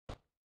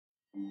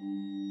What's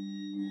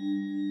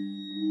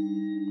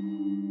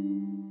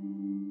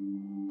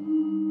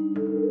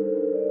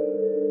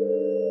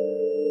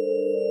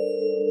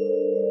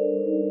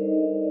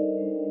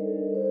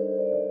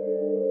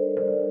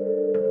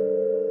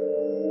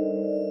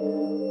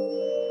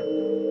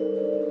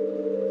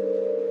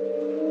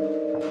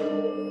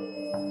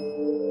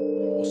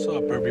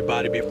up,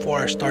 everybody? Before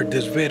I start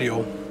this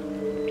video,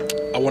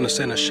 I want to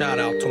send a shout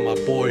out to my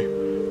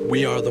boy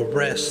We Are The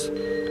Rest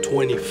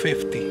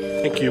 2050.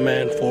 Thank you,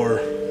 man, for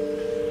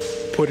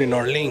putting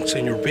our links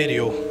in your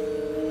video.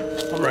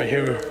 I'm right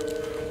here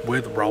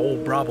with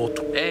Raul Bravo.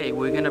 Hey,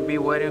 we're gonna be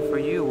waiting for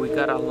you. We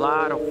got a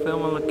lot of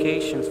filming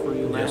locations for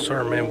you, man. Yes,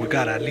 sir, man. We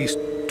got at least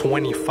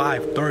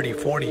 25, 30,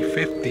 40,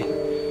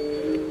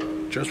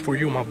 50 just for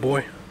you, my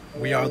boy.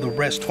 We Are The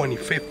Rest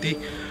 2050.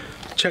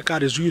 Check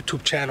out his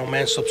YouTube channel,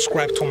 man.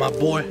 Subscribe to my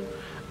boy.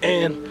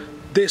 And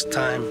this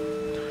time,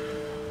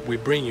 we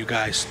bring you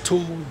guys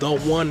to the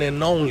one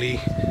and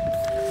only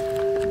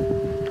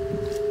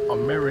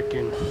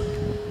American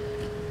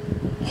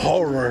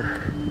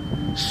Horror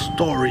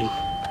Story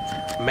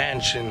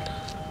Mansion.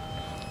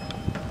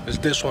 It's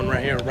this one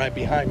right here, right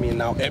behind me.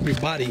 Now,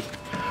 everybody,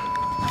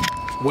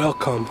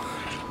 welcome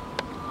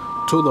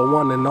to the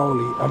one and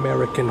only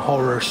American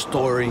Horror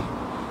Story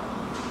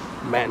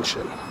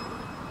Mansion.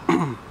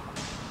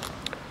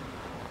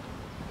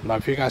 Now,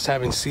 if you guys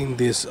haven't seen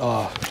this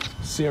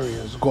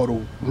series, go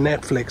to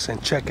Netflix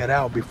and check it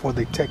out before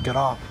they take it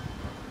off.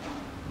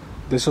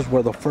 This is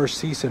where the first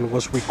season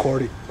was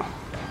recorded.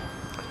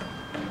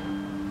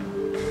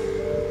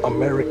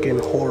 American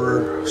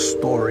Horror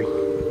Story.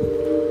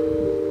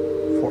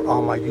 For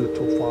all my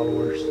YouTube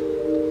followers.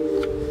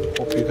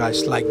 Hope you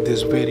guys like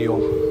this video.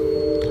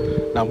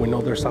 Now, we know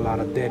there's a lot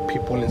of dead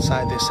people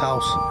inside this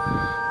house.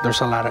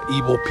 There's a lot of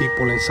evil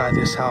people inside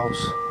this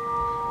house.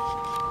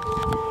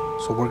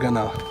 So we're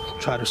gonna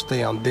try to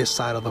stay on this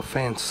side of the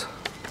fence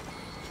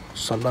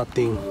so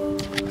nothing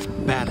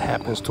bad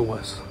happens to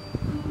us.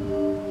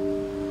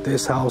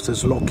 This house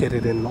is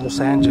located in Los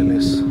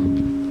Angeles, a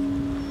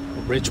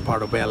rich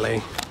part of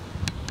LA.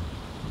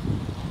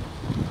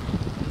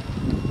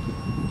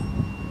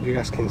 You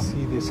guys can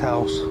see this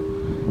house.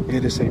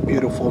 It is a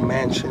beautiful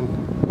mansion.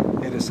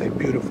 It is a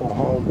beautiful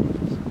home,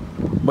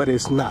 but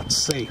it's not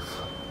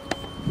safe.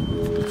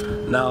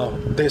 Now,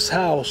 this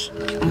house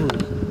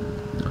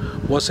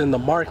was in the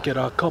market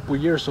a couple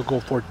years ago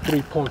for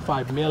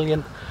 $3.5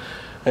 million,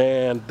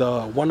 and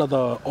one of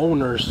the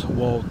owners,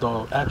 well,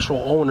 the actual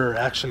owner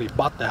actually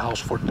bought the house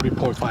for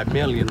 $3.5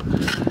 million,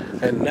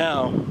 and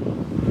now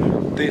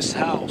this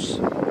house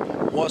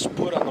was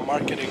put on the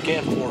market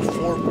again for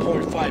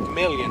 $4.5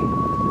 million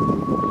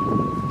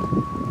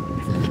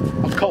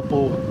a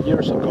couple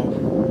years ago.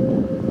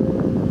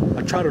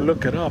 I tried to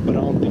look it up, but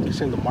I don't think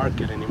it's in the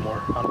market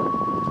anymore. I don't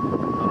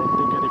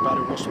think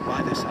anybody wants to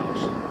buy this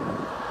house.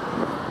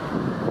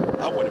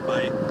 I wouldn't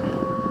buy it,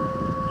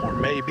 or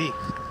maybe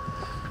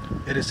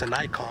it is an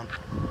icon,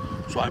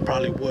 so I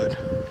probably would.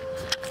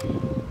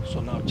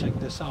 So now check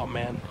this out,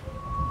 man.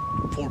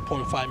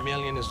 $4.5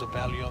 million is the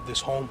value of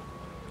this home.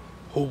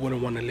 Who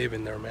wouldn't want to live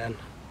in there, man?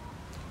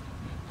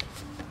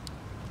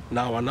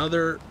 Now,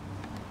 another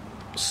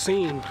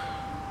scene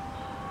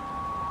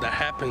that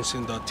happens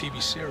in the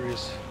TV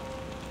series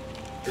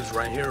is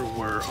right here,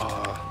 where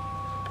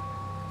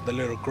the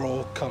little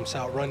girl comes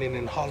out running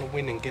in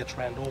Halloween and gets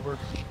ran over.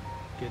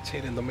 Gets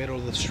hit in the middle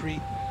of the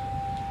street.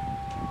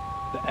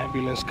 The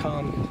ambulance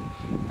comes,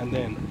 and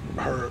then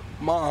her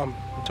mom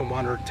to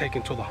want her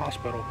taken to the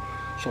hospital,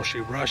 so she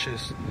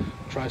rushes,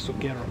 tries to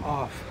get her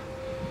off,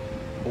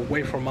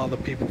 away from all the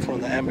people from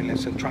the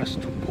ambulance, and tries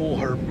to pull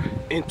her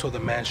into the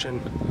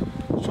mansion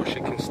so she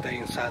can stay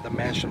inside the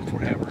mansion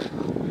forever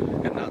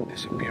and not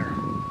disappear.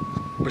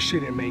 But she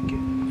didn't make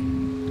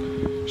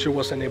it. She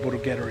wasn't able to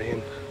get her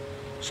in,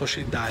 so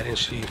she died and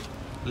she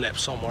left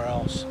somewhere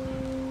else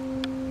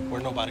where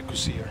nobody could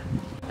see her.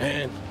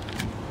 And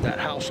that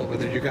house over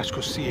there, you guys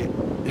could see it.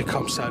 It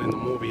comes out in the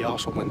movie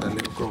also when the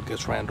little girl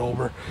gets ran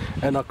over,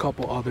 and a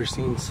couple other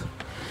scenes.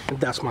 And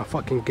that's my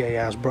fucking gay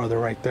ass brother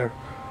right there,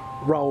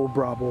 Raul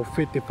Bravo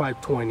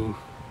 5520.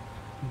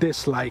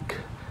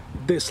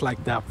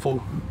 Dislike that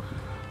fool.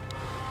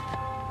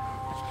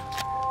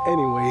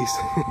 Anyways,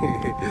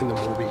 in the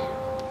movie,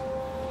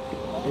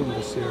 in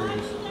the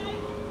series.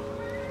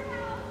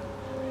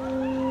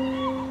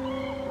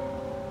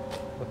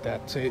 But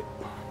that's it.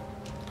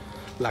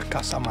 La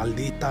Casa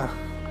Maldita,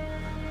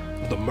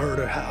 the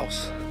murder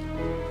house.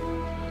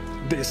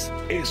 This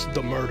is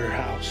the murder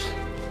house.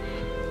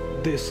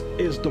 This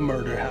is the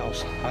murder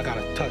house. I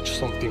gotta touch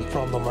something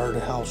from the murder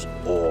house.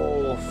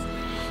 Oh,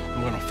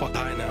 I'm gonna fuck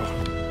die now.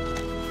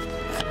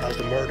 That's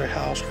the murder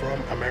house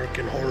from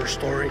American Horror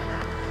Story.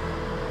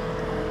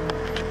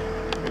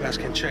 You guys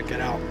can check it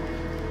out.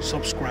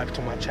 Subscribe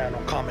to my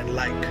channel, comment,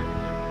 like,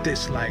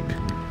 dislike,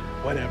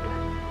 whatever.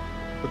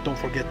 But don't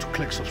forget to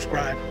click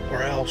subscribe,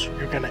 or else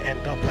you're gonna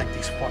end up like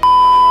these fucking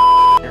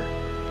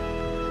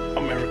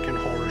American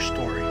Horror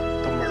Story.